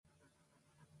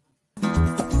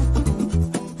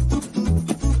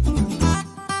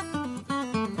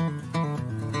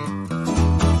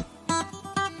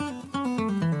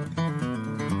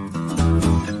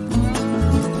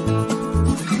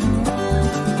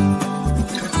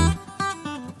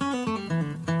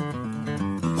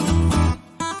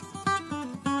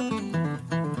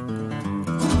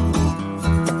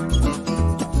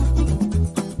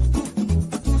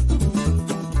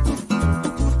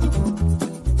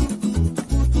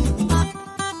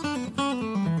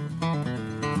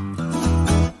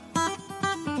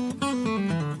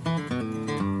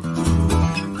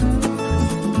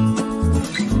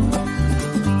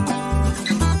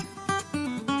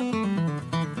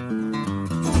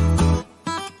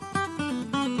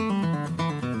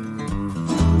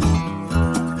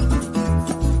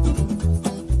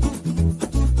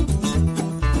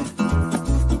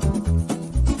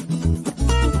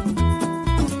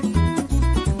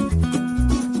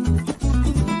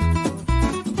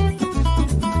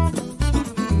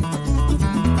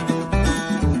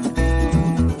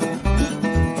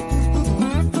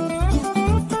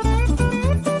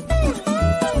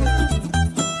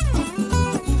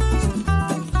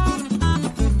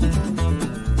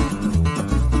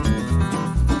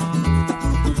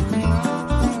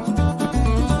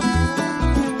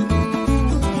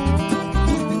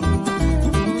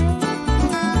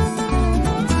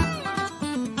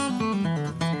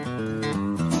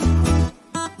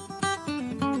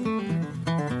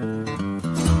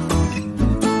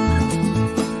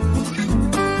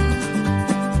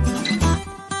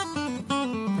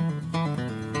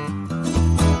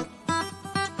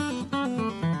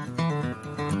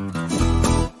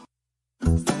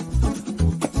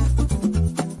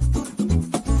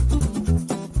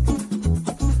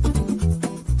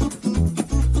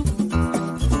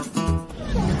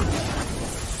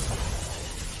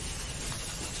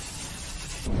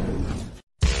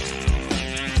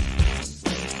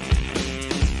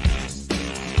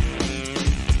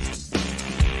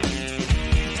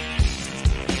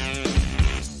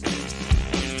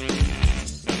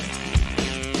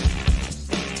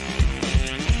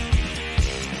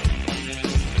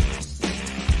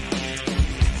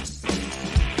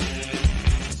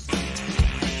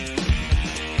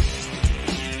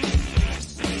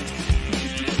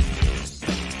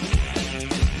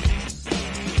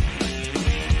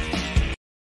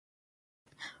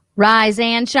Rise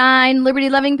and shine,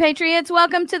 liberty-loving patriots.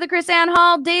 Welcome to the KrisAnne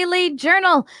Hall Daily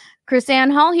Journal.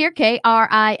 KrisAnne Hall here,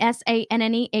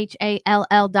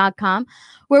 KrisAnnehall.com,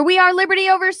 where we are liberty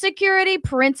over security,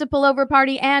 principle over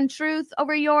party, and truth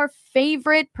over your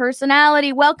favorite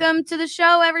personality. Welcome to the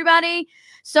show, everybody.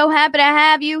 So happy to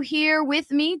have you here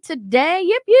with me today.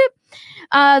 Yip.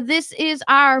 This is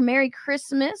our Merry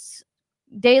Christmas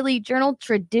Daily Journal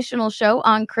traditional show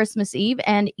on Christmas Eve.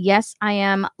 And yes, I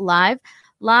am live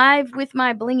with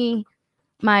my blingy,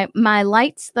 my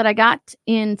lights that I got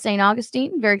in St.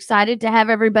 Augustine. Very excited to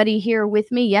have everybody here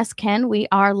with me. Yes, Ken, we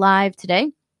are live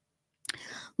today.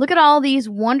 Look at all these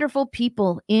wonderful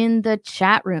people in the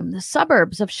chat room, the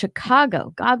suburbs of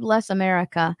Chicago. God bless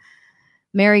America.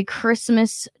 Merry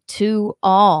Christmas to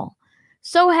all.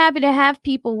 So happy to have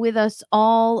people with us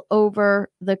all over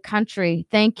the country.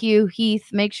 Thank you, Heath.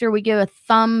 Make sure we give a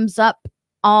thumbs up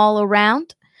all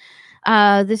around.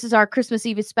 This is our Christmas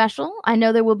Eve special. I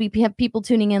know there will be people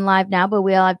tuning in live now, but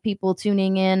we'll have people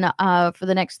tuning in for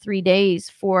the next 3 days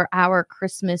for our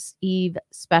Christmas Eve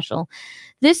special.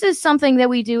 This is something that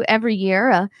we do every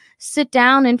year. Sit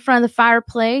down in front of the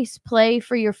fireplace, play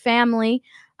for your family,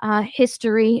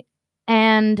 history,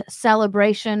 and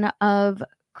celebration of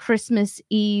Christmas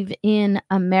Eve in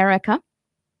America.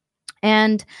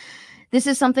 And this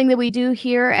is something that we do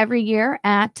here every year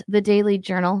at the Daily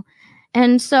Journal.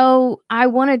 And so I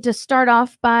wanted to start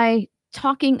off by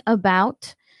talking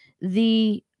about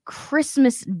the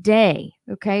Christmas Day.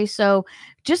 Okay, so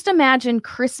just imagine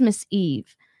Christmas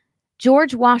Eve.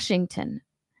 George Washington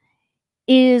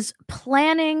is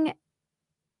planning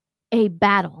a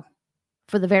battle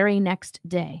for the very next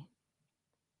day.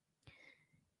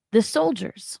 The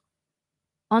soldiers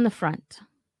on the front,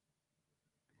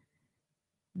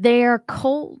 they're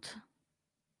cold.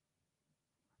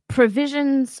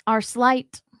 Provisions are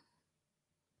slight.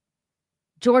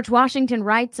 George Washington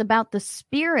writes about the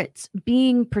spirits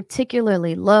being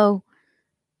particularly low.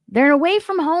 They're away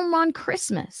from home on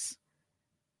Christmas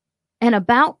and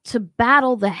about to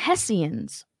battle the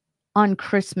Hessians on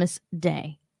Christmas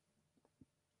Day.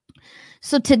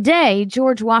 So today,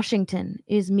 George Washington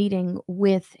is meeting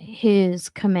with his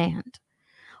command,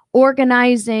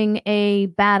 organizing a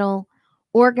battle,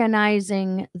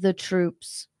 organizing the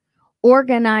troops,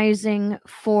 organizing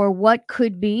for what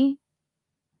could be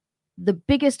the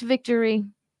biggest victory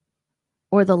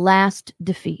or the last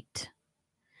defeat.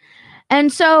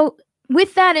 And so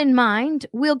with that in mind,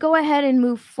 we'll go ahead and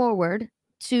move forward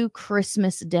to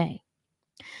Christmas Day.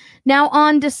 Now,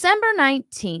 on December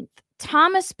 19th,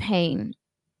 Thomas Paine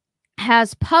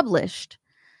has published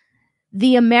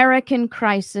The American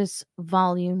Crisis,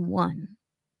 Volume 1.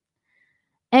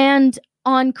 And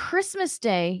on Christmas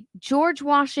Day, George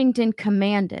Washington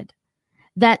commanded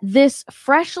that this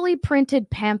freshly printed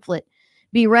pamphlet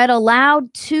be read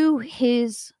aloud to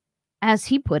his, as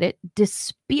he put it,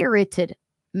 dispirited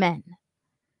men.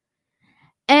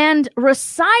 And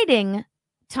reciting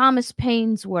Thomas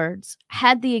Paine's words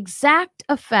had the exact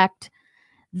effect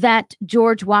that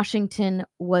George Washington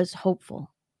was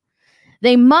hopeful.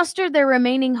 They mustered their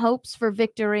remaining hopes for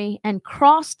victory and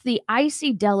crossed the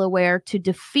icy Delaware to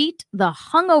defeat the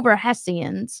hungover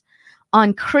Hessians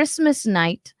on Christmas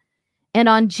night. And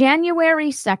on January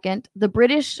 2nd, the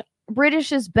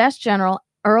British's best general,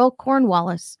 Earl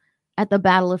Cornwallis, at the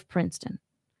Battle of Princeton.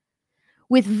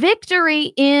 With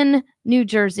victory in New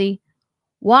Jersey,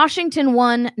 Washington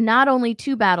won not only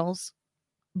 2 battles,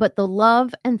 but the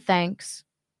love and thanks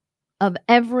of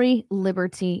every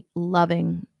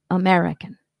liberty-loving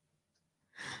American.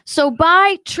 So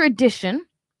by tradition,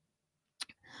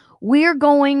 we're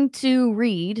going to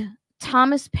read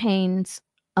Thomas Paine's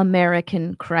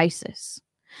American Crisis.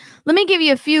 Let me give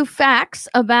you a few facts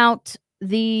about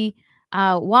the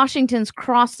Washington's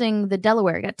crossing the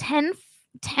Delaware. I got 10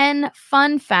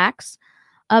 fun facts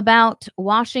about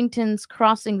Washington's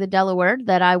crossing the Delaware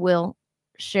that I will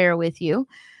share with you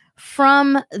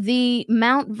from the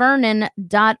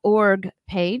mountvernon.org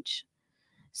page.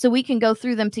 So we can go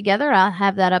through them together. I'll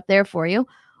have that up there for you.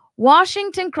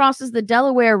 Washington crosses the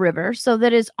Delaware River so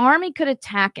that his army could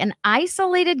attack an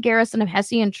isolated garrison of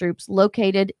Hessian troops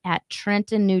located at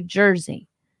Trenton, New Jersey.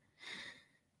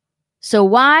 So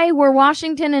why were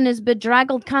Washington and his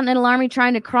bedraggled Continental Army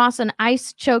trying to cross an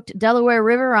ice-choked Delaware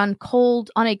River on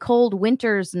a cold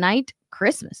winter's night?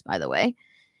 Christmas, by the way.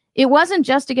 It wasn't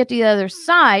just to get to the other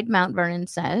side, Mount Vernon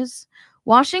says.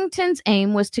 Washington's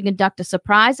aim was to conduct a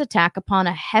surprise attack upon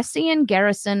a Hessian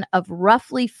garrison of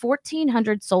roughly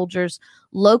 1,400 soldiers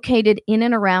located in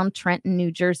and around Trenton,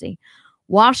 New Jersey.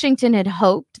 Washington had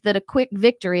hoped that a quick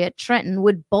victory at Trenton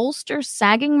would bolster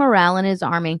sagging morale in his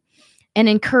army and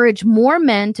encourage more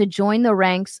men to join the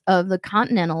ranks of the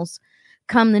Continentals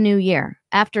come the new year.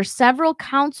 After several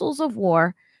councils of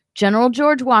war, General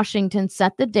George Washington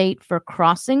set the date for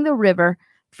crossing the river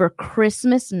for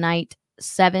Christmas night,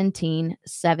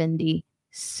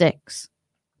 1776.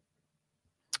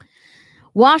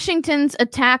 Washington's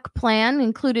attack plan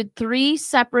included 3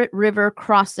 separate river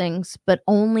crossings, but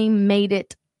only one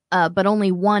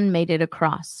made it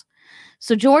across.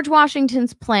 So George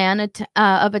Washington's plan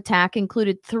of attack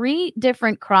included 3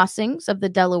 different crossings of the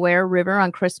Delaware River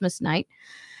on Christmas night.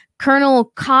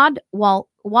 Colonel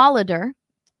Cadwalader,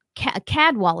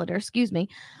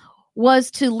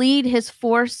 was to lead his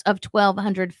force of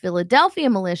 1,200 Philadelphia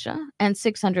militia and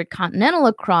 600 Continental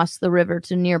across the river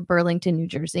to near Burlington, New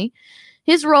Jersey.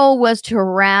 His role was to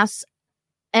harass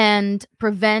and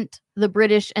prevent the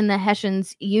British and the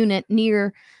Hessians unit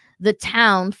near the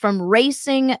town from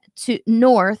racing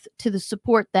north to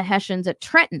support the Hessians at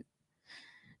Trenton.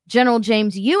 General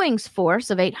James Ewing's force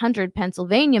of 800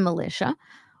 Pennsylvania militia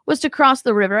was to cross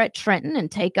the river at Trenton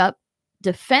and take up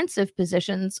defensive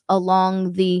positions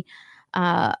along the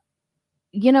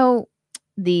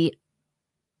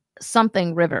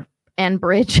something river and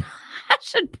bridge. I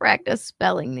should practice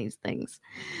spelling these things.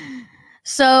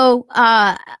 So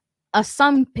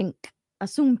Assunpink.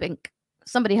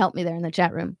 Somebody help me there in the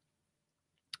chat room.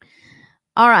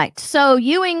 All right. So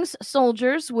Ewing's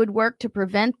soldiers would work to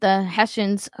prevent the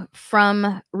Hessians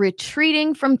from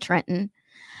retreating from Trenton.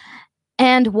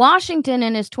 And Washington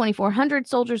and his 2,400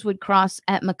 soldiers would cross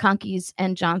at McConkey's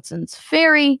and Johnson's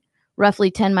Ferry, roughly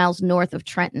 10 miles north of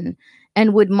Trenton,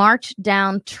 and would march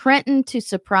down Trenton to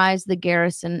surprise the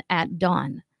garrison at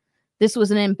dawn. This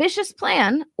was an ambitious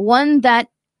plan, one that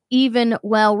even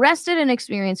well-rested and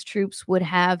experienced troops would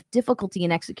have difficulty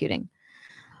in executing.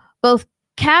 Both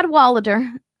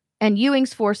Cadwalader and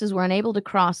Ewing's forces were unable to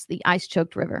cross the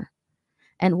ice-choked river,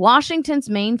 and Washington's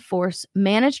main force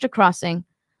managed a crossing,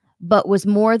 but was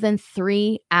more than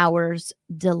 3 hours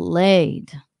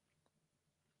delayed.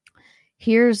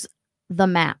 Here's the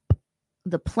map.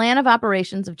 The plan of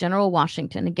operations of General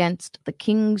Washington against the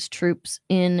King's troops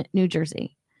in New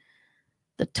Jersey.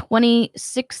 The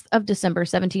 26th of December,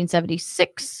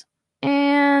 1776,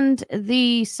 and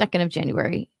the 2nd of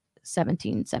January,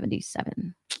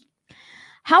 1777.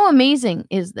 How amazing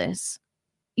is this?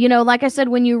 You know, like I said,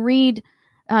 when you read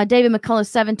David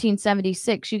McCullough's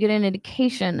 1776, you get an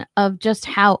indication of just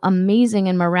how amazing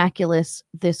and miraculous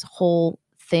this whole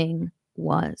thing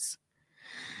was.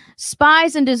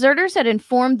 Spies and deserters had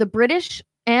informed the British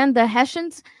and the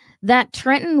Hessians that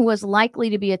Trenton was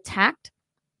likely to be attacked.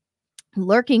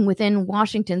 Lurking within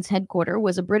Washington's headquarters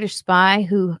was a British spy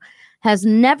who has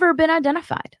never been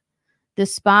identified.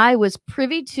 This spy was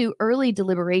privy to early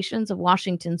deliberations of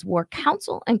Washington's War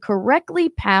Council and correctly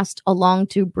passed along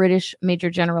to British Major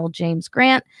General James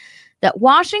Grant that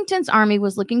Washington's army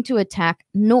was looking to attack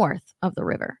north of the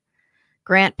river.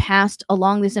 Grant passed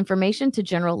along this information to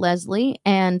General Leslie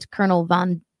and Colonel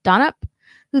von Donop,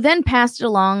 who then passed it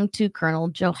along to Colonel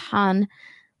Johann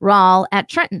Rall at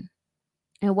Trenton.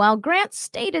 And while Grant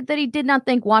stated that he did not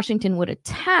think Washington would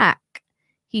attack,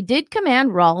 he did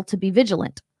command Rall to be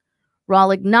vigilant.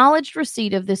 Rall acknowledged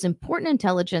receipt of this important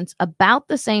intelligence about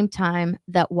the same time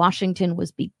that Washington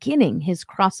was beginning his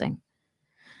crossing.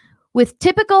 With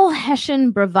typical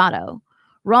Hessian bravado,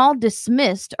 Rall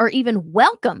dismissed or even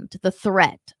welcomed the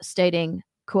threat, stating,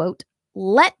 quote,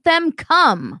 "Let them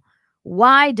come.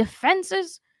 Why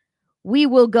defenses? We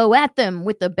will go at them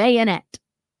with the bayonet,"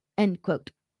 end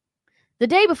quote. The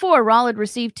day before, Rall had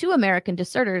received 2 American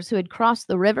deserters who had crossed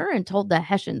the river and told the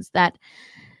Hessians that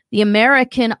the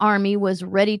American army was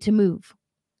ready to move.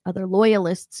 Other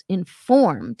loyalists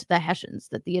informed the Hessians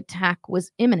that the attack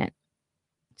was imminent.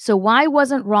 So why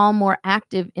wasn't Rall more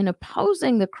active in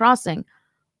opposing the crossing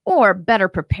or better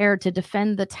prepared to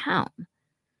defend the town?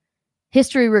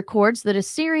 History records that a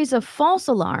series of false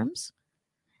alarms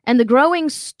and the growing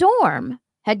storm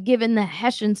had given the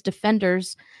Hessians'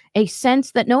 defenders a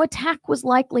sense that no attack was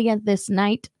likely at this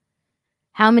night.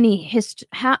 How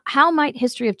might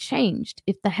history have changed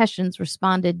if the Hessians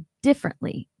responded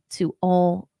differently to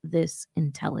all this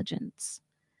intelligence?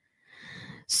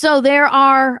 So there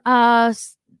are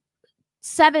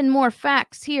 7 more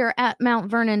facts here at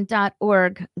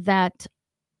mountvernon.org that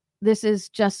this is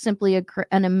just simply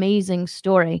an amazing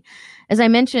story. As I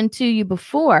mentioned to you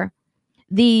before,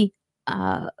 the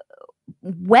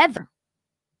weather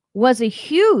was a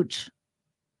huge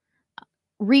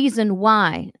reason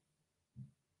why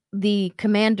the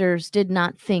commanders did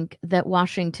not think that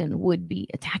Washington would be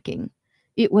attacking.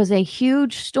 It was a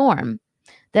huge storm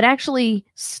that actually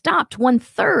stopped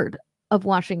 1/3 of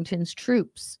Washington's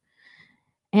troops.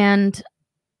 And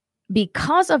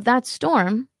because of that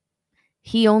storm,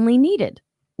 he only needed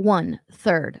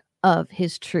 1/3 of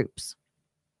his troops.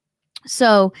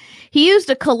 So he used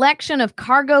a collection of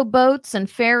cargo boats and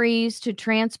ferries to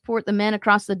transport the men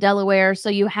across the Delaware. So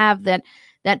you have that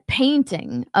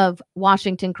painting of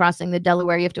Washington crossing the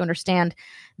Delaware. You have to understand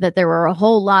that there were a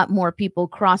whole lot more people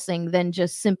crossing than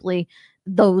just simply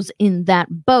those in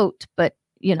that boat. But,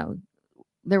 you know,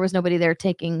 there was nobody there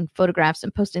taking photographs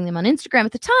and posting them on Instagram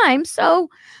at the time. So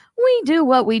we do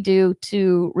what we do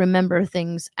to remember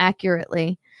things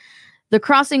accurately. The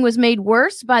crossing was made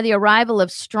worse by the arrival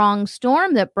of strong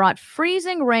storm that brought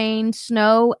freezing rain,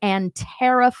 snow, and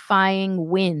terrifying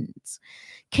winds.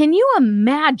 Can you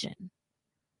imagine?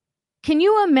 Can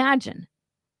you imagine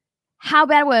how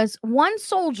bad it was? One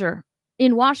soldier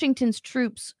in Washington's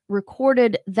troops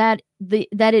recorded that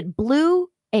it blew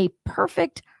a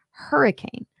perfect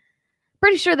hurricane.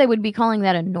 Pretty sure they would be calling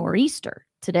that a nor'easter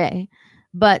today,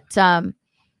 but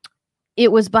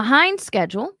it was behind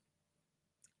schedule.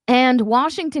 And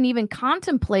Washington even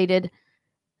contemplated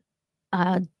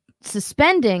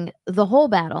suspending the whole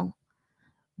battle.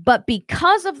 But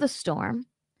because of the storm,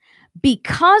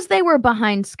 because they were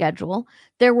behind schedule,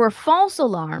 there were false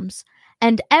alarms,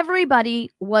 and everybody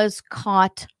was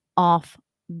caught off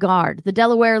guard. The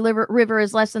Delaware River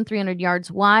is less than 300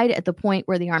 yards wide at the point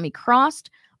where the army crossed,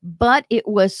 but it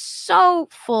was so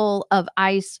full of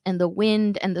ice, and the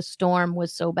wind and the storm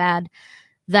was so bad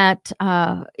that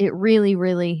it really,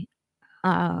 really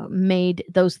made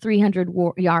those 300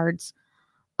 yards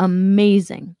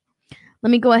amazing.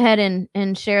 Let me go ahead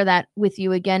and share that with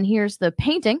you again. Here's the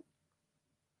painting.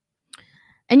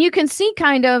 And you can see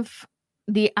kind of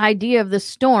the idea of the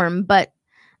storm, but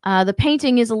the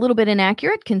painting is a little bit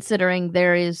inaccurate considering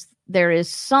there is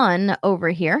sun over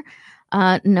here.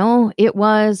 No, it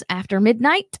was after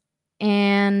midnight,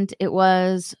 and it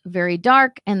was very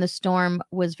dark, and the storm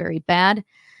was very bad.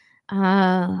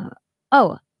 A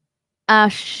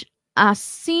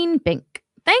scene pink.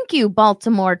 Thank you,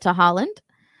 Baltimore to Holland.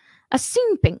 A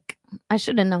scene pink. I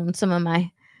should have known some of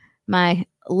my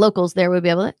locals there would be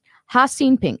able to.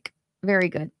 Haseen Pink. Very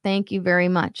good. Thank you very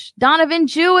much. Donovan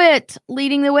Jewett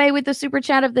leading the way with the super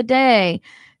chat of the day.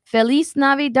 Feliz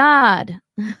Navidad.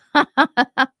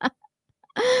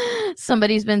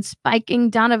 Somebody's been spiking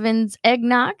Donovan's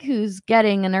eggnog, who's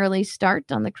getting an early start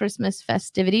on the Christmas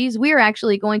festivities. We are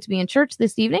actually going to be in church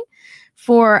this evening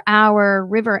for our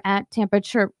River at Tampa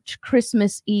Church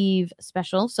Christmas Eve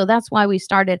special. So that's why we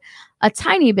started a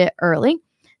tiny bit early,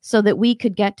 so that we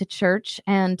could get to church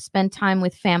and spend time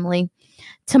with family.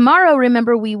 Tomorrow,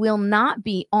 remember, we will not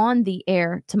be on the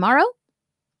air tomorrow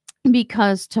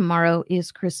because tomorrow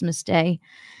is Christmas Day.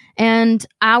 And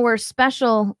our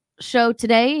special show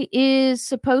today is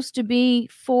supposed to be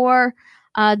for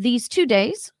these 2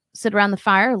 days. Sit around the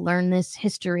fire, learn this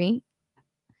history,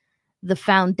 the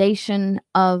foundation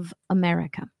of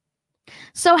America.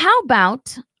 So how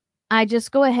about I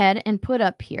just go ahead and put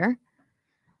up here,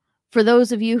 for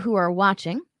those of you who are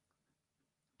watching,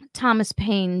 Thomas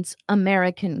Paine's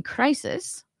American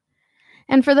Crisis.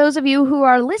 And for those of you who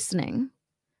are listening,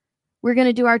 we're going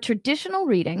to do our traditional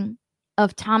reading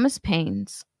of Thomas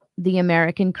Paine's The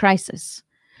American Crisis.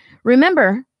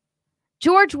 Remember,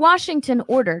 George Washington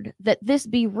ordered that this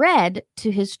be read to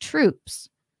his troops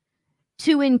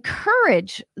to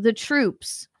encourage the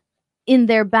troops in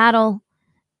their battle,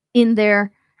 in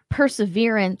their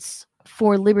perseverance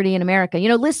for liberty in America. You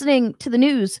know, listening to the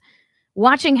news,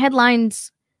 watching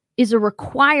headlines is a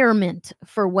requirement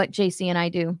for what JC and I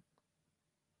do.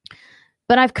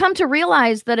 But I've come to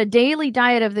realize that a daily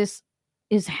diet of this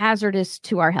is hazardous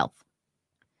to our health.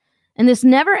 And this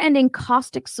never-ending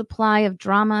caustic supply of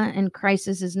drama and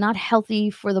crisis is not healthy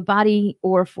for the body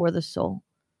or for the soul.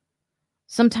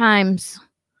 Sometimes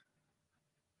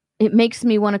it makes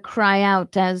me want to cry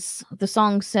out, as the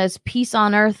song says, peace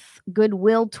on earth,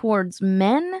 goodwill towards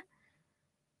men.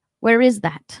 Where is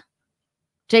that?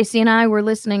 JC and I were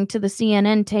listening to the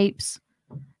CNN tapes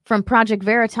from Project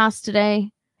Veritas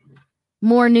today.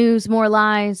 More news, more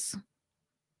lies,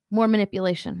 more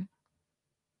manipulation.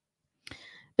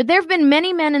 But there have been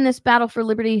many men in this battle for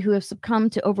liberty who have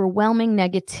succumbed to overwhelming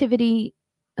negativity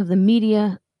of the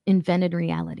media invented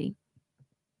reality,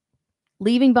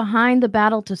 leaving behind the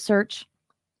battle to search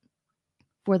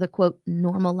for the, quote,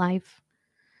 normal life.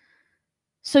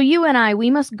 So you and I, we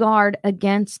must guard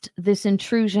against this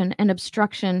intrusion and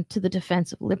obstruction to the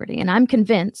defense of liberty. And I'm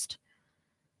convinced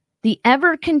the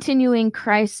ever-continuing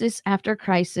crisis after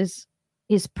crisis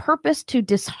is purposed to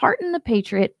dishearten the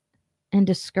patriot and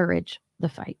discourage the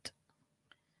fight.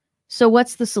 So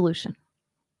what's the solution?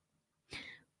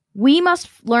 We must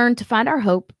learn to find our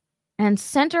hope and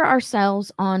center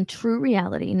ourselves on true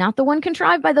reality, not the one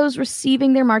contrived by those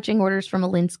receiving their marching orders from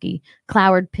Alinsky,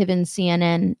 Cloward, Piven,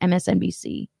 CNN,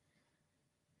 MSNBC.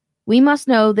 We must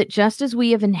know that just as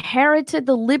we have inherited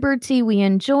the liberty we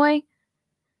enjoy,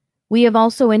 we have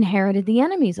also inherited the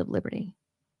enemies of liberty.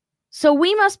 So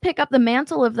we must pick up the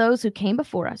mantle of those who came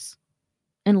before us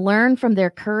and learn from their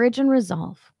courage and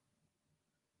resolve.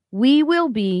 We will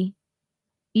be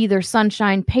either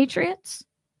sunshine patriots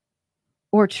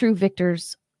or true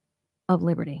victors of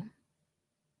liberty.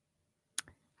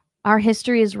 Our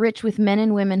history is rich with men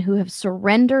and women who have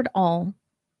surrendered all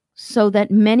so that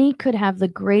many could have the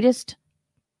greatest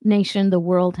nation the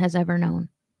world has ever known.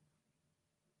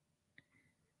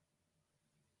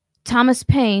 Thomas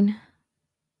Paine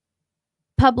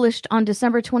published on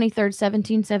December 23rd,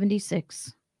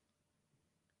 1776,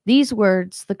 these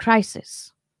words, "The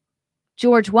Crisis."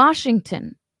 George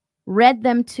Washington read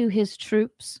them to his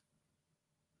troops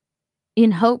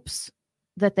in hopes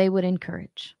that they would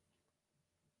encourage.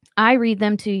 I read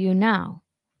them to you now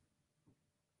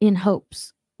in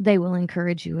hopes they will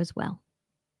encourage you as well.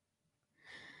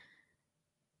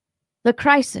 The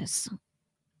Crisis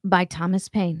by Thomas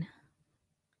Paine.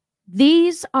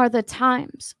 These are the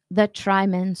times that try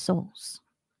men's souls.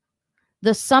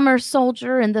 The summer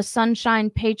soldier and the sunshine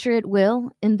patriot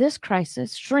will, in this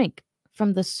crisis, shrink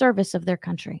from the service of their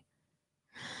country.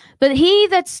 But he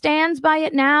that stands by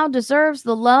it now deserves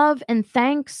the love and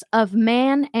thanks of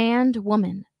man and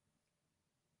woman.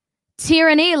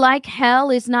 Tyranny, like hell,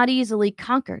 is not easily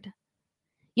conquered.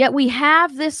 Yet we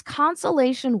have this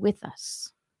consolation with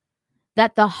us,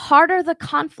 that the harder the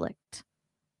conflict,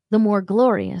 the more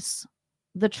glorious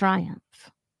the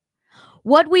triumph.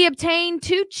 What we obtain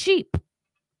too cheap,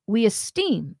 we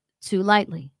esteem too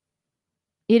lightly.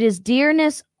 It is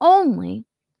dearness only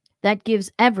that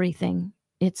gives everything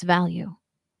its value.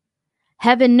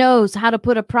 Heaven knows how to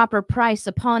put a proper price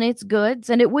upon its goods,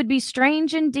 and it would be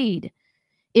strange indeed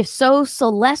if so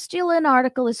celestial an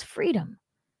article as freedom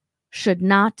should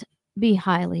not be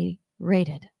highly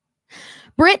rated.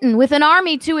 Britain, with an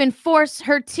army to enforce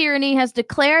her tyranny, has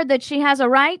declared that she has a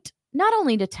right not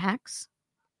only to tax,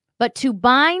 but to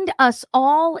bind us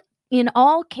all in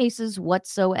all cases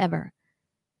whatsoever.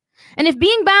 And if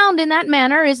being bound in that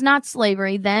manner is not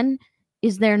slavery, then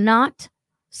is there not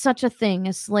such a thing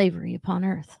as slavery upon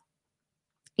earth?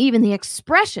 Even the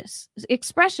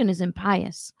expression is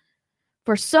impious,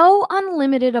 for so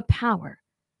unlimited a power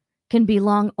can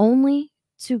belong only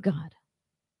to God.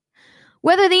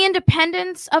 Whether the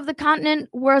independence of the continent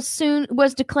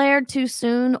was declared too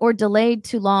soon or delayed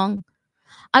too long,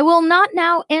 I will not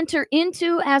now enter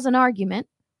into as an argument.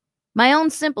 My own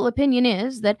simple opinion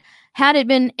is that had it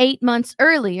been 8 months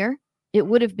earlier, it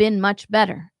would have been much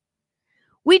better.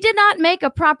 We did not make a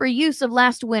proper use of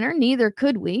last winter, neither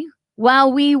could we,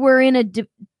 while we were in a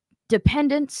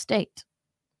dependent state.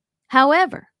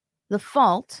 However, the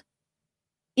fault,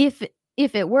 if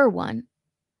it were one,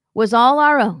 was all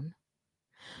our own.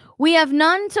 We have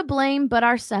none to blame but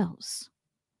ourselves.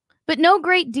 But no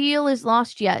great deal is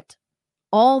lost yet.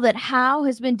 All that Howe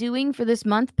has been doing for this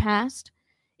month past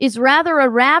is rather a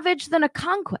ravage than a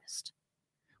conquest,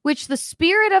 which the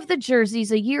spirit of the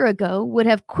Jerseys a year ago would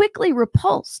have quickly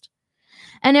repulsed,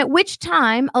 and at which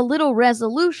time a little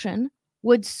resolution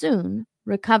would soon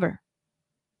recover.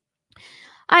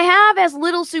 I have as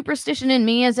little superstition in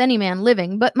me as any man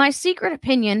living, but my secret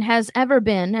opinion has ever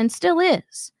been, and still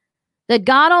is, that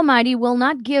God Almighty will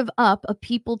not give up a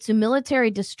people to military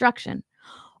destruction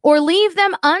or leave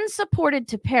them unsupported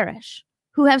to perish,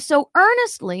 who have so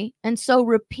earnestly and so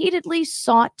repeatedly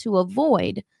sought to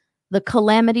avoid the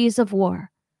calamities of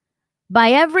war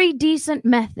by every decent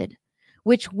method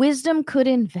which wisdom could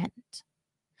invent.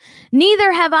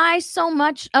 Neither have I so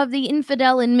much of the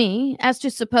infidel in me as to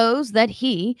suppose that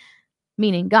he,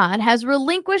 meaning God, has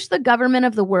relinquished the government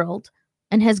of the world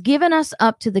and has given us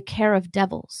up to the care of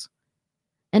devils.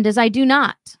 And as I do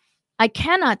not, I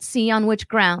cannot see on which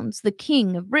grounds the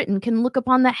King of Britain can look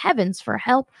upon the heavens for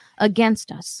help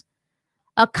against us.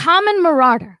 A common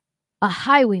marauder, a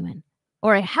highwayman,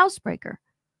 or a housebreaker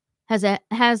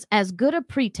has as good a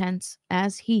pretense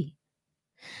as he.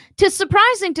 'Tis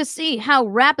surprising to see how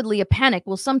rapidly a panic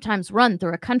will sometimes run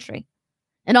through a country,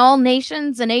 and all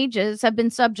nations and ages have been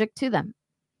subject to them.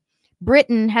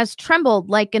 Britain has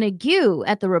trembled like an ague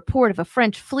at the report of a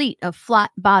French fleet of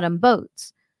flat-bottomed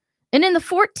boats. And in the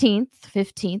 14th,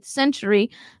 15th century,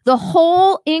 the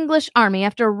whole English army,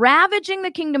 after ravaging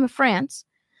the kingdom of France,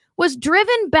 was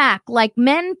driven back like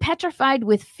men petrified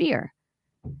with fear.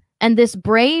 And this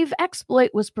brave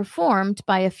exploit was performed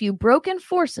by a few broken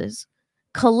forces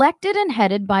collected and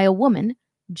headed by a woman,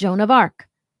 Joan of Arc.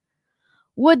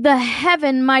 Would the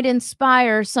heaven might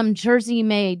inspire some Jersey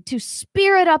maid to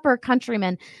spirit up her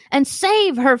countrymen and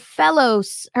save her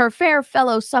fair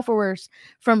fellow sufferers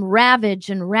from ravage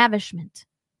and ravishment.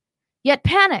 Yet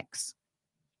panics,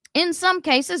 in some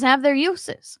cases, have their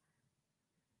uses.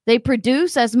 They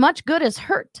produce as much good as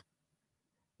hurt.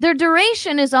 Their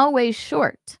duration is always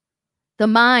short. The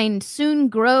mind soon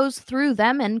grows through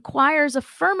them and acquires a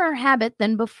firmer habit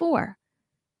than before.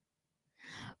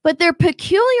 But their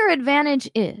peculiar advantage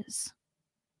is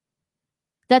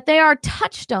that they are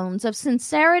touchstones of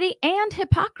sincerity and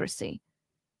hypocrisy,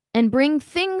 and bring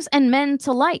things and men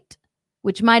to light,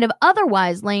 which might have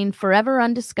otherwise lain forever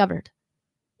undiscovered.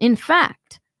 In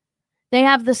fact, they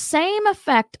have the same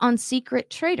effect on secret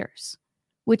traitors,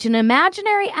 which an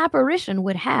imaginary apparition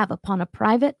would have upon a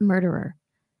private murderer.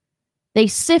 They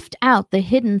sift out the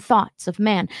hidden thoughts of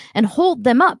man and hold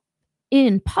them up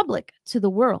in public to the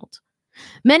world.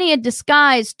 Many a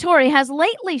disguised Tory has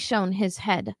lately shown his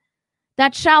head,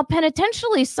 that shall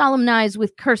penitentially solemnize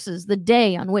with curses the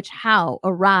day on which Howe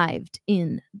arrived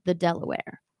in the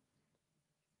Delaware.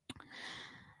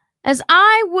 As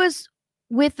I was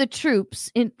with the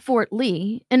troops in Fort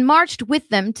Lee and marched with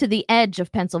them to the edge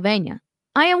of Pennsylvania,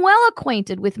 I am well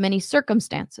acquainted with many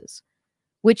circumstances,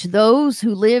 which those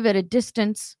who live at a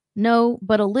distance know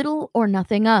but a little or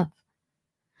nothing of.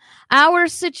 Our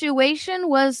situation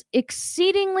was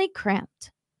exceedingly cramped,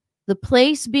 the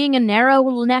place being a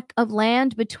narrow neck of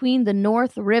land between the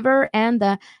North River and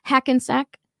the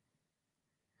Hackensack.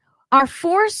 Our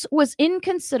force was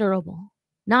inconsiderable,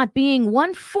 not being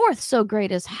 1/4 so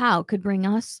great as Howe could bring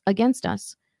us against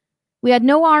us. We had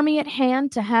no army at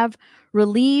hand to have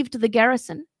relieved the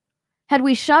garrison, had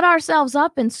we shut ourselves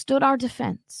up and stood our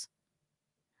defense.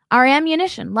 Our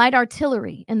ammunition, light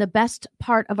artillery, and the best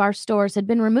part of our stores had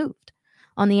been removed,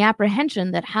 on the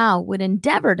apprehension that Howe would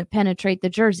endeavor to penetrate the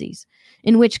Jerseys,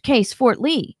 in which case Fort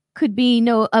Lee could be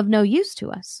of no use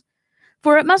to us.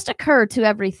 For it must occur to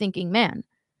every thinking man,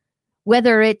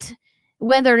 whether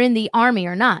in the army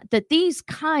or not, that these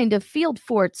kind of field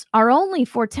forts are only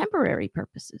for temporary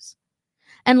purposes,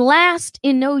 and last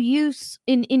in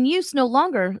use no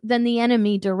longer than the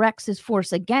enemy directs his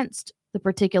force against the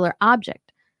particular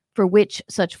object for which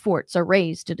such forts are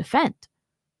raised to defend.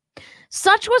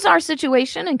 Such was our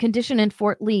situation and condition in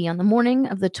Fort Lee on the morning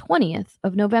of the 20th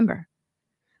of November,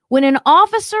 when an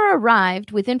officer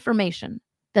arrived with information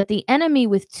that the enemy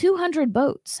with 200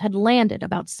 boats had landed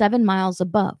about 7 miles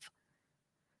above.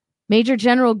 Major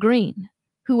General Greene,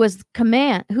 who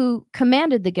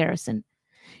commanded the garrison,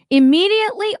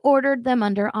 immediately ordered them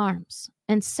under arms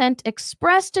and sent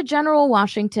express to General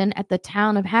Washington at the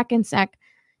town of Hackensack,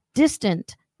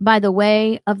 distant by the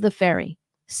way of the ferry,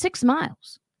 6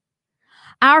 miles.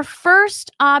 Our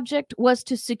first object was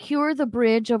to secure the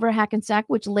bridge over Hackensack,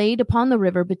 which laid upon the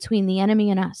river between the enemy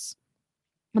and us,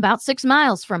 about 6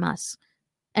 miles from us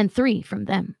and 3 from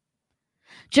them.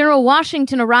 General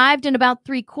Washington arrived in about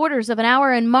 3/4 of an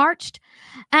hour and marched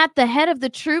at the head of the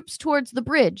troops towards the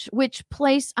bridge, which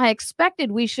place I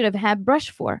expected we should have had brush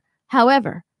for.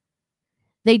 However,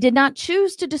 they did not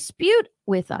choose to dispute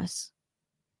with us,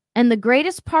 and the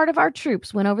greatest part of our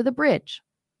troops went over the bridge,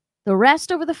 the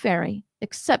rest over the ferry,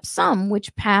 except some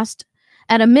which passed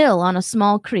at a mill on a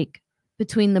small creek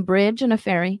between the bridge and a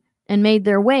ferry, and made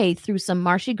their way through some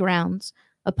marshy grounds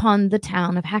upon the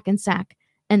town of Hackensack,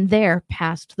 and there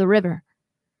passed the river.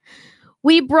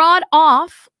 We brought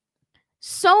off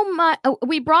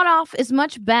as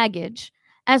much baggage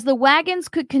as the wagons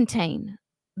could contain.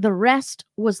 The rest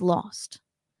was lost.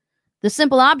 The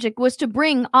simple object was to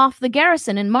bring off the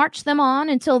garrison and march them on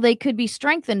until they could be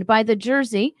strengthened by the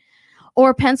Jersey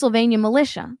or Pennsylvania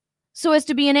militia, so as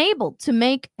to be enabled to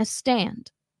make a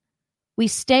stand. We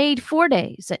stayed 4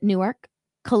 days at Newark,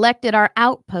 collected our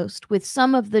outpost with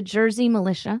some of the Jersey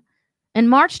militia, and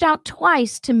marched out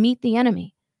twice to meet the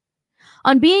enemy.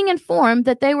 On being informed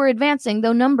that they were advancing,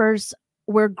 though numbers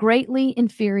were greatly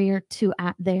inferior to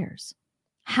theirs,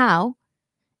 Howe,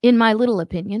 in my little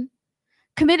opinion,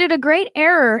 committed a great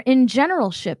error in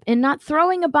generalship in not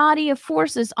throwing a body of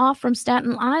forces off from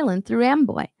Staten Island through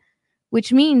Amboy,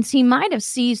 which means he might have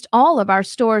seized all of our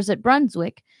stores at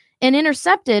Brunswick and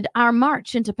intercepted our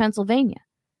march into Pennsylvania.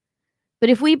 But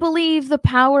if we believe the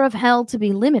power of hell to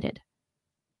be limited,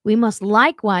 we must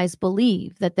likewise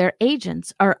believe that their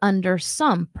agents are under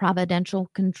some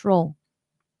providential control.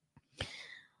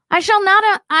 I shall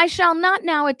not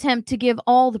now attempt to give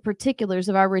all the particulars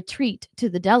of our retreat to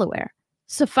the Delaware.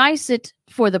 Suffice it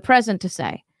for the present to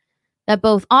say that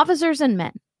both officers and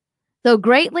men, though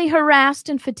greatly harassed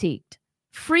and fatigued,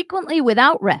 frequently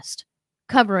without rest,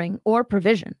 covering, or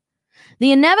provision.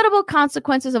 The inevitable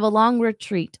consequences of a long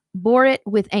retreat bore it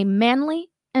with a manly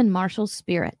and martial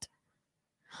spirit.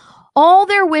 All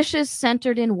their wishes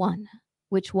centered in one,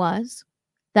 which was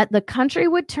that the country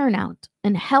would turn out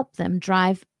and help them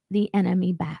drive the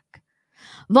enemy back.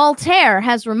 Voltaire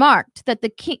has remarked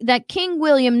that King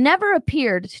William never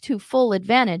appeared to full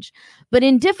advantage, but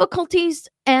in difficulties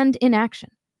and inaction.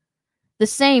 The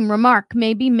same remark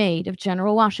may be made of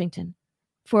General Washington,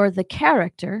 for the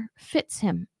character fits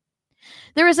him.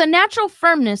 There is a natural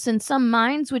firmness in some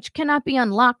minds which cannot be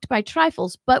unlocked by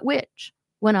trifles, but which,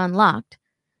 when unlocked,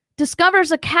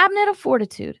 discovers a cabinet of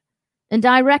fortitude, and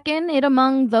I reckon it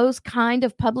among those kind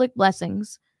of public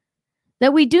blessings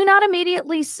that we do not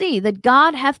immediately see that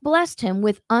God hath blessed him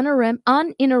with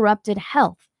uninterrupted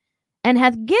health, and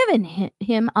hath given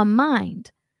him a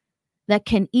mind that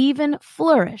can even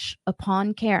flourish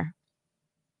upon care.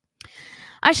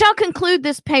 I shall conclude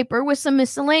this paper with some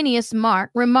miscellaneous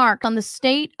remark on the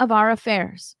state of our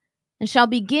affairs, and shall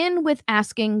begin with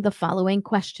asking the following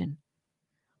question.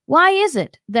 Why is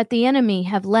it that the enemy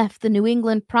have left the New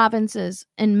England provinces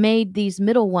and made these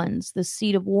middle ones the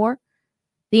seat of war?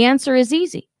 The answer is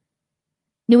easy.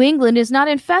 New England is not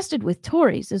infested with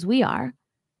Tories as we are.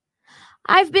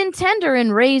 I've been tender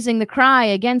in raising the cry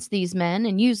against these men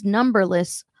and used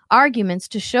numberless arguments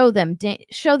to show them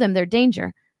their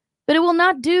danger, but it will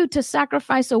not do to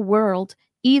sacrifice a world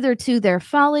either to their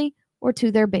folly or to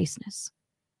their baseness.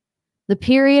 The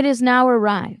period is now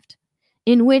arrived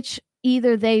in which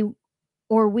either they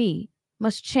or we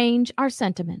must change our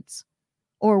sentiments,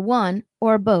 or one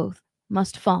or both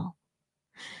must fall.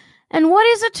 And what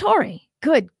is a Tory?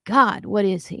 Good God, what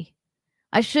is he?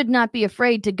 I should not be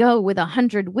afraid to go with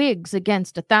 100 Whigs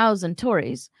against 1,000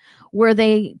 Tories, were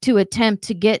they to attempt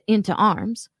to get into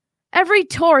arms. Every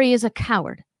Tory is a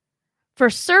coward. For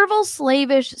servile,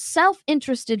 slavish,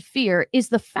 self-interested fear is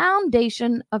the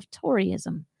foundation of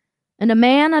Toryism, and a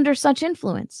man under such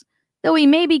influence, though he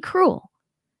may be cruel,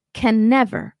 can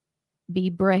never be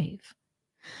brave.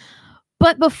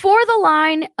 But before the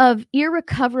line of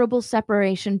irrecoverable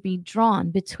separation be drawn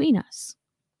between us,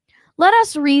 let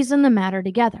us reason the matter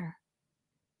together.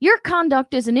 Your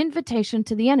conduct is an invitation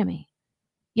to the enemy,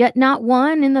 yet not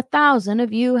one in 1,000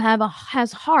 of you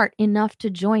has heart enough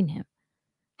to join him.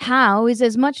 Howe is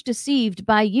as much deceived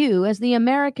by you as the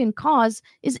American cause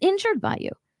is injured by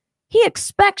you. He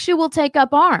expects you will take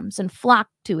up arms and flock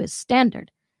to his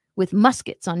standard, with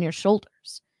muskets on your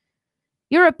shoulders.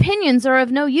 Your opinions are of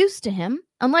no use to him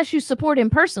unless you support him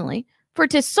personally, for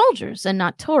 'tis soldiers and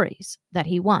not Tories that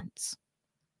he wants.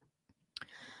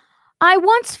 I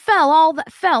once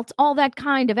felt all that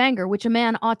kind of anger which a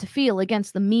man ought to feel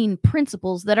against the mean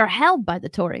principles that are held by the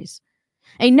Tories.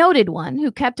 A noted one,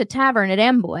 who kept a tavern at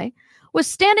Amboy, was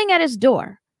standing at his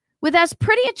door, with as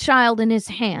pretty a child in his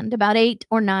hand, about 8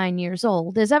 or 9 years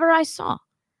old, as ever I saw.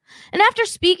 And after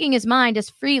speaking his mind as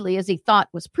freely as he thought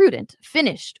was prudent,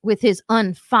 finished with his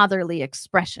unfatherly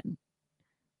expression.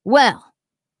 Well,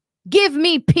 give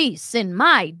me peace in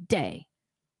my day.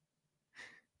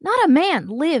 Not a man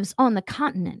lives on the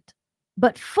continent,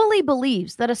 but fully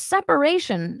believes that a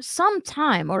separation some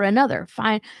time or another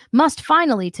must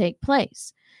finally take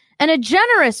place. And a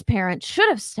generous parent should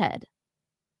have said,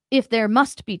 if there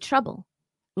must be trouble,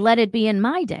 let it be in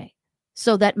my day,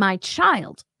 so that my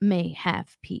child may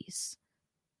have peace.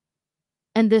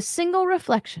 And this single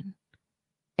reflection,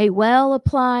 a well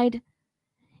applied,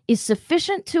 is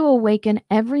sufficient to awaken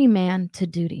every man to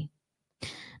duty.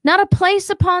 Not a place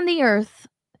upon the earth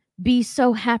be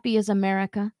so happy as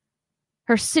America.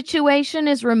 Her situation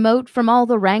is remote from all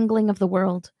the wrangling of the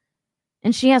world,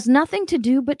 and she has nothing to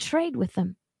do but trade with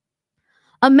them.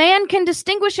 A man can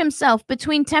distinguish himself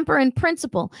between temper and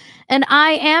principle, and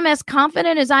I am as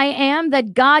confident as I am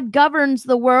that God governs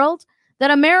the world,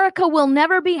 that America will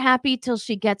never be happy till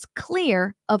she gets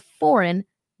clear of foreign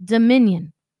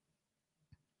dominion.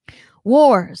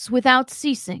 Wars without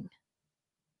ceasing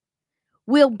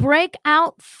will break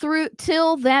out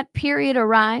till that period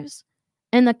arrives,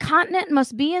 and the continent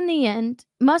must in the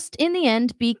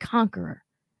end be conqueror.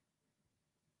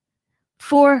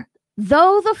 For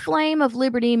though the flame of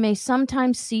liberty may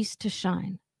sometimes cease to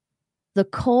shine, the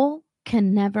coal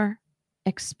can never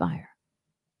expire.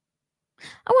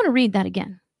 I want to read that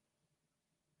again.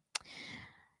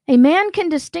 A man can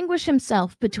distinguish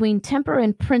himself between temper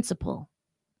and principle,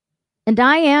 and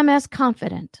I am as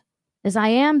confident as I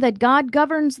am that God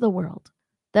governs the world,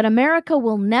 that America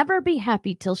will never be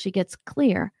happy till she gets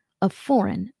clear of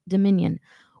foreign dominion.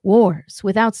 Wars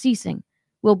without ceasing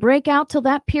will break out till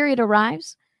that period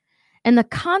arrives, and the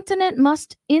continent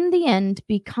must in the end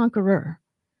be conqueror.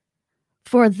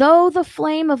 For though the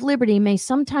flame of liberty may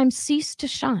sometimes cease to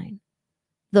shine,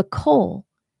 the coal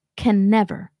can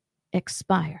never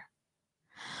expire.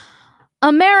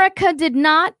 America did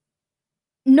not,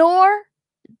 nor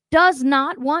does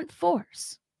not want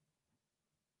force,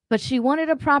 but she wanted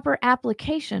a proper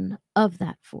application of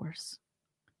that force.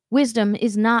 Wisdom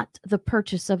is not the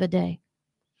purchase of a day,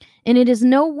 and it is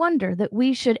no wonder that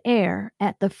we should err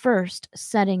at the first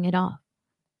setting it off.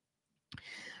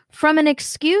 From an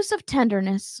excuse of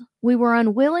tenderness, we were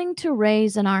unwilling to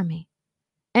raise an army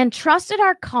and trusted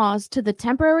our cause to the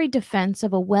temporary defense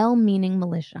of a well-meaning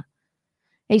militia.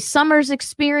 A summer's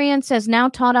experience has now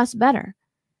taught us better.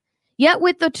 Yet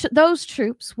with those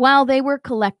troops, while they were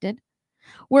collected,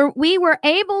 we were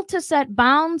able to set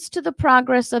bounds to the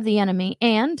progress of the enemy,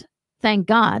 and, thank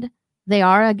God, they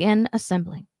are again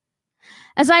assembling.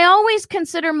 As I always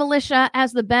consider militia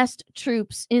as the best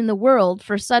troops in the world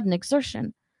for sudden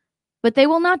exertion, but they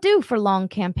will not do for long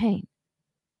campaign.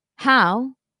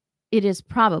 Howe, it is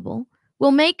probable,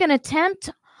 will make an attempt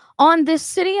on this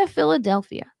city of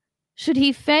Philadelphia. Should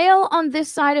he fail on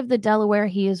this side of the Delaware,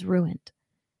 he is ruined.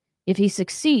 If he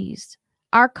succeeds,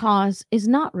 our cause is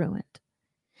not ruined.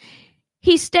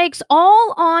 He stakes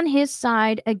all on his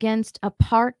side against a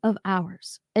part of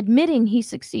ours, admitting he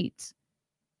succeeds.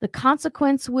 The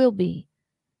consequence will be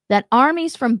that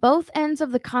armies from both ends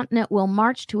of the continent will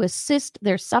march to assist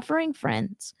their suffering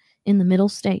friends in the Middle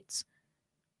States,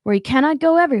 where he cannot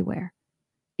go everywhere.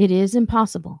 It is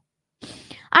impossible.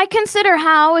 I consider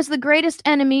Howe as the greatest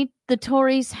enemy the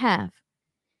Tories have.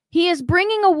 He is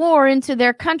bringing a war into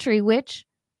their country which,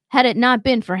 had it not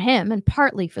been for him and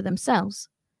partly for themselves,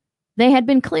 they had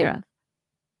been clear of.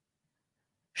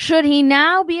 Should he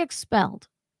now be expelled,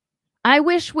 I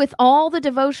wish with all the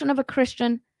devotion of a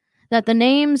Christian that the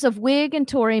names of Whig and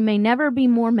Tory may never be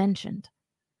more mentioned.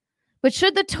 But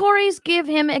should the Tories give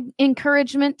him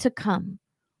encouragement to come,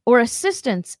 or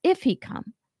assistance if he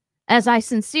come, as I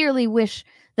sincerely wish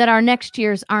that our next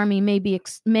year's army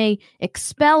may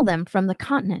expel them from the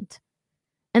continent,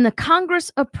 and the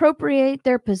Congress appropriate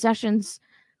their possessions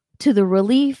to the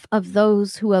relief of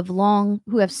those who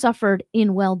have suffered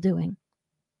in well-doing.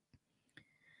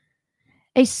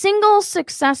 A single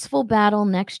successful battle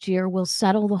next year will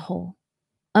settle the whole.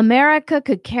 America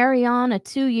could carry on a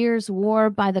 2 years' war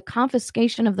by the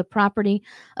confiscation of the property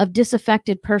of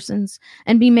disaffected persons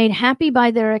and be made happy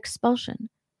by their expulsion.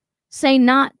 Say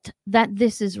not that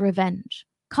this is revenge.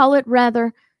 Call it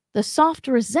rather the soft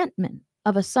resentment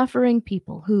of a suffering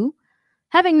people who,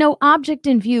 having no object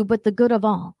in view but the good of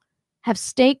all, have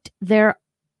staked their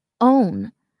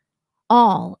own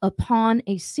all upon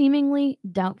a seemingly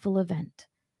doubtful event.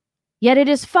 Yet it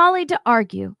is folly to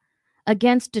argue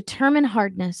against determined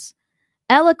hardness.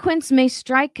 Eloquence may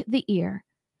strike the ear,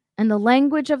 and the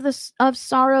language of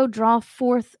sorrow draw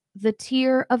forth the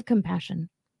tear of compassion.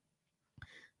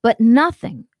 But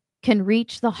nothing can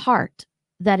reach the heart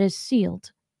that is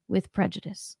sealed with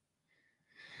prejudice.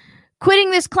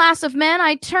 Quitting this class of men,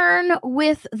 I turn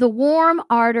with the warm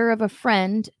ardor of a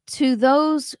friend to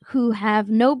those who have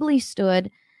nobly stood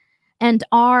and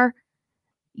are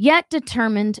yet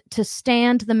determined to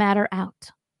stand the matter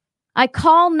out. I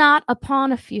call not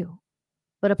upon a few,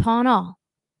 but upon all.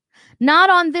 Not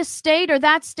on this state or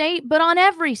that state, but on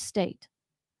every state.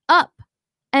 Up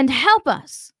and help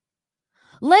us.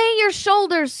 Lay your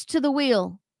shoulders to the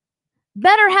wheel.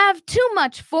 Better have too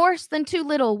much force than too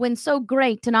little when so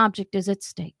great an object is at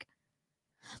stake.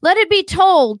 Let it be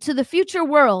told to the future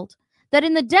world that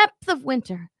in the depth of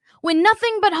winter, when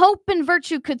nothing but hope and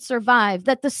virtue could survive,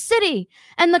 that the city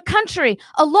and the country,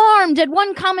 alarmed at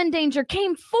one common danger,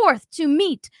 came forth to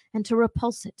meet and to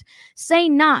repulse it. Say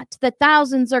not that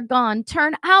thousands are gone.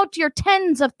 Turn out your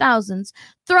tens of thousands.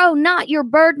 Throw not your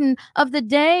burden of the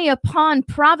day upon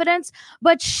providence,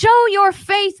 but show your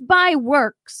faith by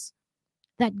works,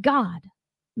 that God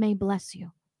may bless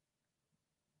you.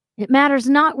 It matters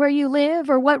not where you live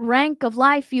or what rank of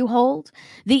life you hold.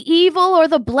 The evil or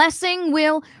the blessing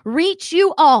will reach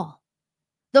you all.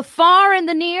 The far and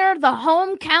the near, the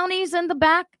home counties and the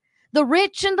back, the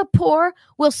rich and the poor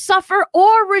will suffer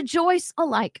or rejoice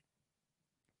alike.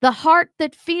 The heart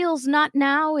that feels not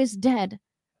now is dead.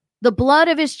 The blood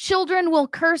of his children will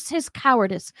curse his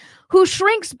cowardice, who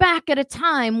shrinks back at a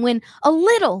time when a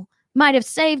little might have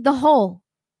saved the whole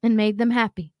and made them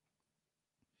happy.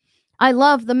 I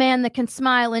love the man that can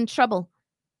smile in trouble,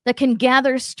 that can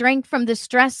gather strength from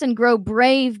distress and grow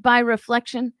brave by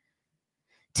reflection.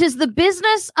 'Tis the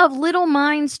business of little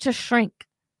minds to shrink,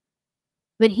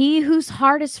 but he whose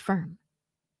heart is firm,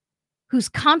 whose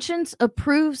conscience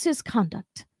approves his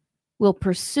conduct, will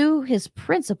pursue his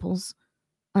principles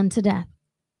unto death.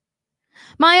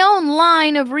 My own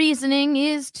line of reasoning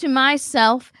is to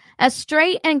myself as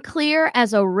straight and clear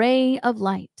as a ray of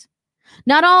light.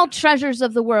 Not all treasures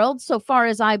of the world, so far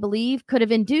as I believe, could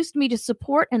have induced me to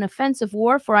support an offensive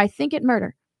war, for I think it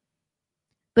murder.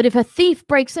 But if a thief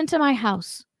breaks into my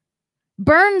house,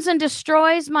 burns and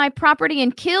destroys my property,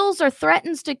 and kills or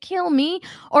threatens to kill me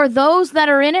or those that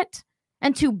are in it,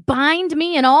 and to bind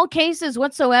me in all cases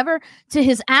whatsoever to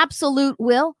his absolute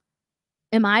will,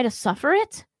 am I to suffer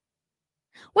it?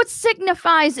 What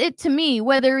signifies it to me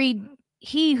whether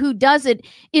he who does it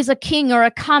is a king or a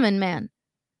common man,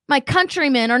 my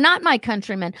countrymen or not my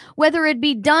countrymen, whether it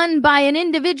be done by an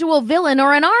individual villain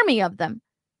or an army of them?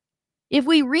 If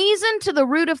we reason to the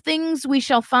root of things, we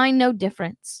shall find no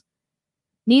difference.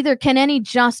 Neither can any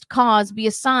just cause be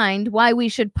assigned why we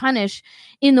should punish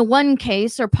in the one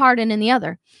case or pardon in the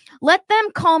other. Let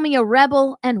them call me a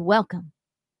rebel and welcome.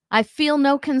 I feel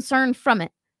no concern from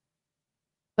it.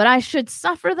 But I should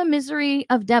suffer the misery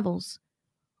of devils,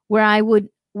 where I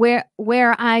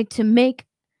to make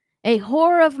a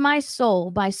whore of my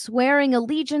soul by swearing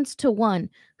allegiance to one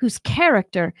whose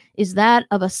character is that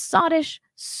of a sottish,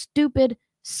 stupid,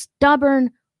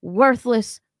 stubborn,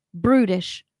 worthless,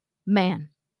 brutish man.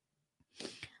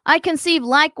 I conceive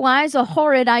likewise a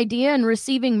horrid idea in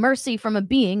receiving mercy from a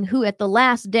being who at the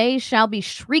last day shall be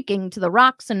shrieking to the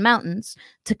rocks and mountains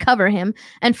to cover him,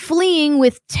 and fleeing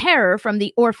with terror from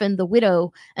the orphan, the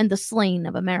widow, and the slain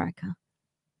of America.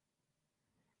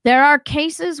 There are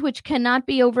cases which cannot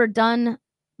be overdone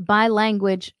by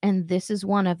language, and this is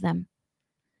one of them.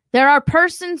 There are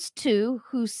persons, too,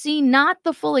 who see not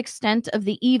the full extent of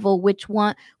the evil which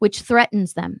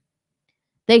threatens them.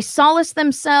 They solace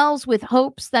themselves with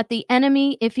hopes that the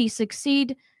enemy, if he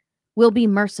succeed, will be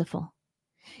merciful.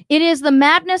 It is the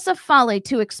madness of folly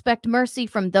to expect mercy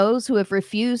from those who have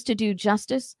refused to do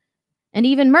justice, and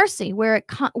even mercy, where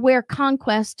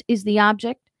conquest is the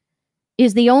object,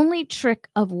 is the only trick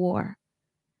of war.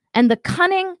 And the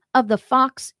cunning of the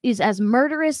fox is as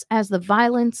murderous as the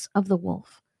violence of the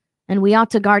wolf, and we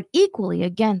ought to guard equally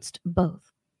against both.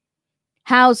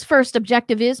 Howe's first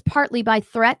objective is, partly by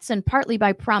threats and partly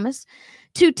by promise,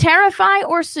 to terrify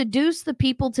or seduce the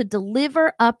people to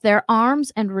deliver up their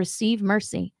arms and receive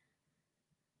mercy.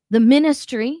 The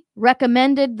ministry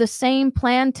recommended the same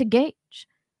plan to Gage,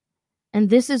 and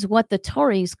this is what the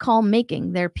Tories call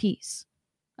making their peace,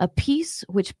 a peace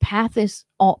which passeth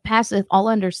all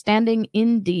understanding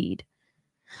indeed,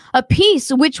 a peace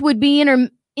which would be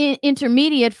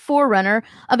intermediate forerunner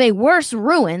of a worse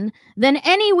ruin than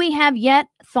any we have yet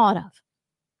thought of.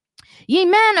 Ye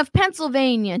men of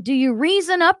Pennsylvania, do you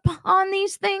reason up on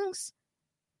these things?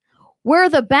 Were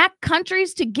the back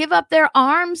countries to give up their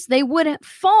arms, they would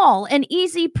fall an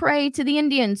easy prey to the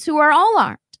Indians, who are all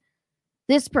armed.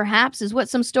 This perhaps is what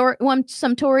some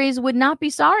Tories would not be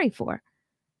sorry for.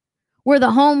 Were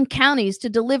the home counties to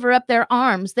deliver up their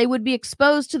arms, they would be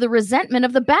exposed to the resentment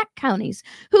of the back counties,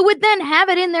 who would then have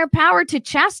it in their power to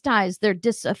chastise their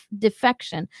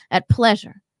defection at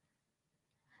pleasure.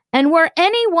 And were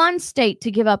any one state to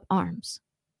give up arms,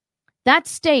 that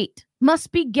state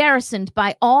must be garrisoned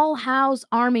by all Howe's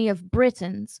army of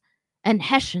Britons and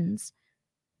Hessians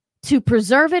to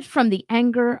preserve it from the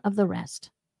anger of the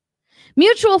rest.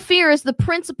 Mutual fear is the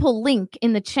principal link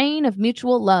in the chain of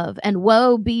mutual love, and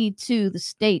woe be to the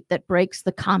state that breaks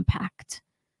the compact.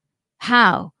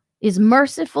 Howe is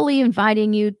mercifully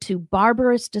inviting you to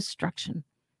barbarous destruction.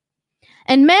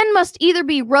 And men must either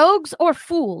be rogues or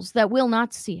fools that will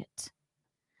not see it.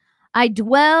 I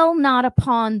dwell not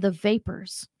upon the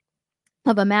vapors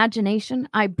of imagination.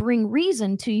 I bring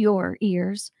reason to your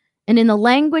ears, and in the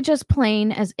language as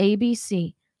plain as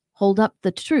ABC, hold up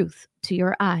the truth to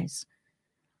your eyes.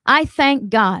 I thank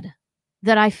God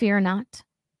that I fear not.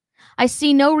 I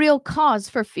see no real cause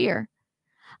for fear.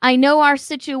 I know our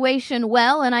situation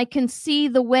well, and I can see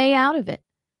the way out of it.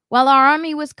 While our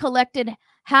army was collected,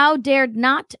 Howe dared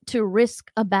not to risk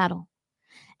a battle.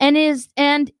 And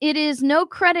it is no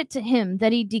credit to him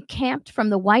that he decamped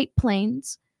from the White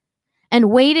Plains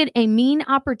and waited a mean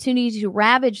opportunity to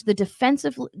ravage the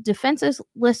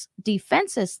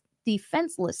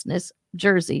defenselessness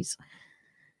jerseys.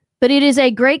 But it is a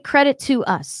great credit to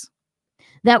us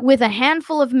that with a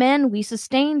handful of men we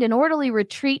sustained an orderly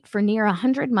retreat for near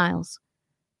 100 miles,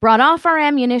 brought off our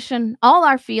ammunition, all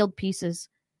our field pieces,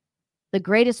 the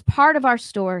greatest part of our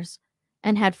stores,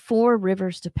 and had 4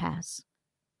 rivers to pass.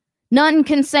 None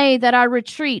can say that our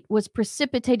retreat was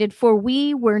precipitated, for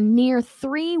we were near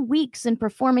 3 weeks in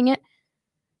performing it,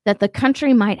 that the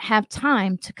country might have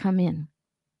time to come in.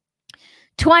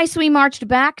 Twice we marched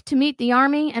back to meet the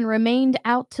army and remained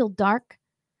out till dark.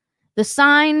 The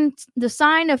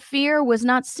sign of fear was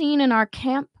not seen in our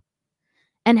camp,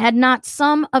 and had not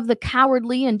some of the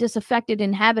cowardly and disaffected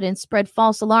inhabitants spread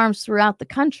false alarms throughout the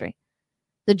country,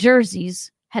 the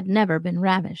Jerseys had never been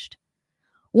ravished.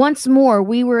 Once more,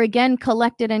 we were again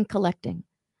collected and collecting.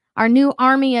 Our new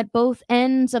army at both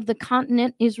ends of the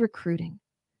continent is recruiting.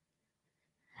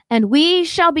 And we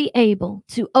shall be able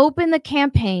to open the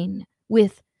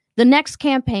next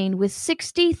campaign with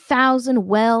 60,000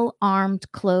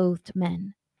 well-armed, clothed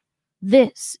men.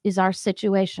 This is our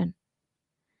situation.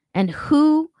 And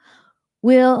who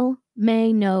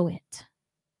may know it.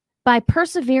 By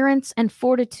perseverance and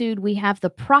fortitude, we have the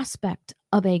prospect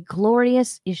of a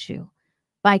glorious issue.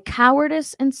 By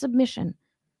cowardice and submission,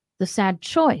 the sad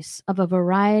choice of a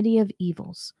variety of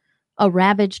evils, a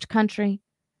ravaged country,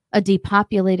 a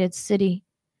depopulated city,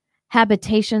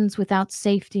 habitations without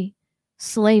safety,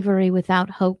 slavery without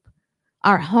hope,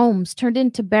 our homes turned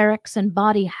into barracks and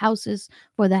bawdy houses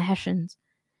for the Hessians,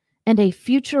 and a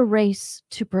future race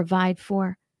to provide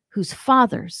for, whose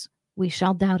fathers we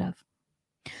shall doubt of.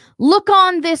 Look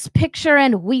on this picture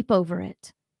and weep over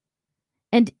it.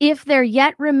 And if there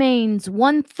yet remains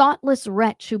one thoughtless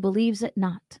wretch who believes it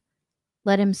not,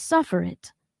 let him suffer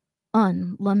it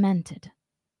unlamented.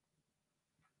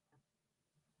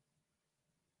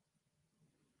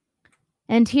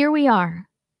 And here we are,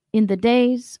 in the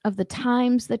days of the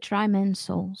times that try men's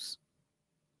souls.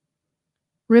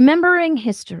 Remembering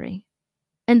history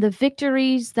and the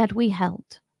victories that we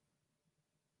held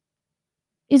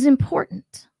is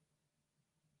important.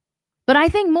 But I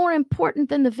think more important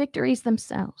than the victories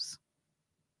themselves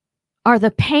are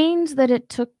the pains that it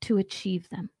took to achieve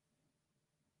them.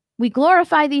 We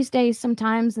glorify these days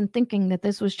sometimes in thinking that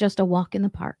this was just a walk in the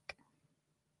park,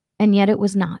 and yet it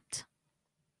was not.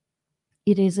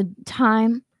 It is a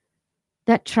time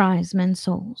that tries men's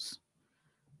souls.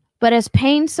 But as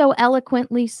Paine so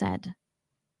eloquently said,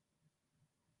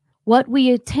 what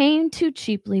we attain too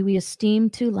cheaply, we esteem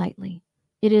too lightly.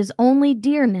 It is only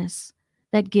dearness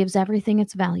that gives everything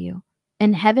its value,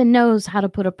 and heaven knows how to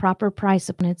put a proper price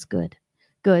upon its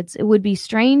goods. It would be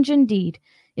strange indeed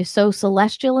if so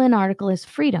celestial an article as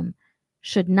freedom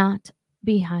should not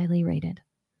be highly rated.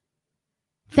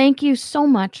 Thank you so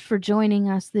much for joining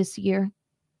us this year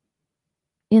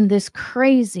in this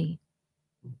crazy,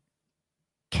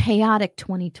 chaotic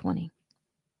 2020.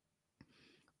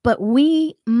 But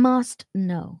we must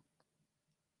know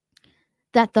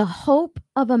that the hope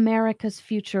of America's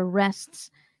future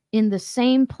rests in the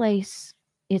same place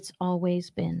it's always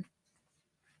been.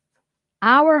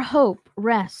 Our hope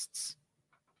rests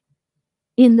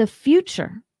in the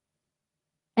future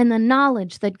and the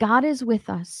knowledge that God is with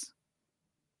us,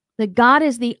 that God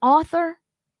is the author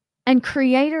and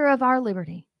creator of our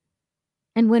liberty.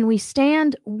 And when we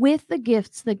stand with the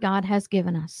gifts that God has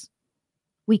given us,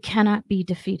 we cannot be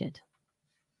defeated.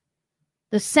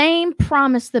 The same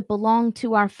promise that belonged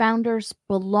to our founders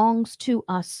belongs to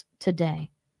us today.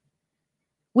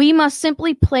 We must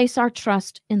simply place our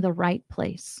trust in the right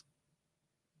place.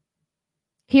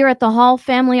 Here at the Hall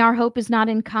family, our hope is not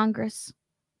in Congress.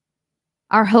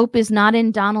 Our hope is not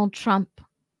in Donald Trump.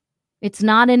 It's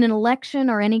not in an election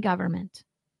or any government.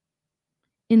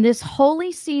 In this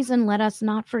holy season, let us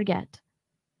not forget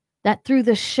that through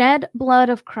the shed blood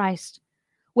of Christ,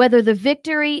 whether the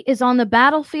victory is on the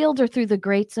battlefield or through the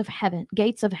gates of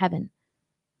heaven,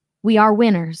 we are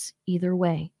winners either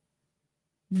way.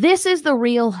 This is the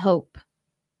real hope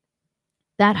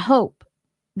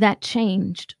that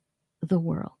changed the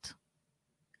world.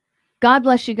 God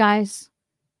bless you guys.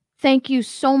 Thank you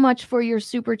so much for your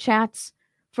super chats,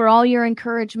 for all your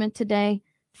encouragement today.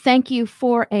 Thank you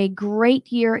for a great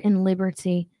year in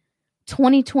liberty.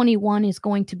 2021 is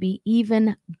going to be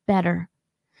even better.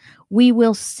 We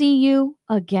will see you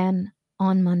again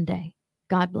on Monday.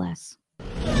 God bless.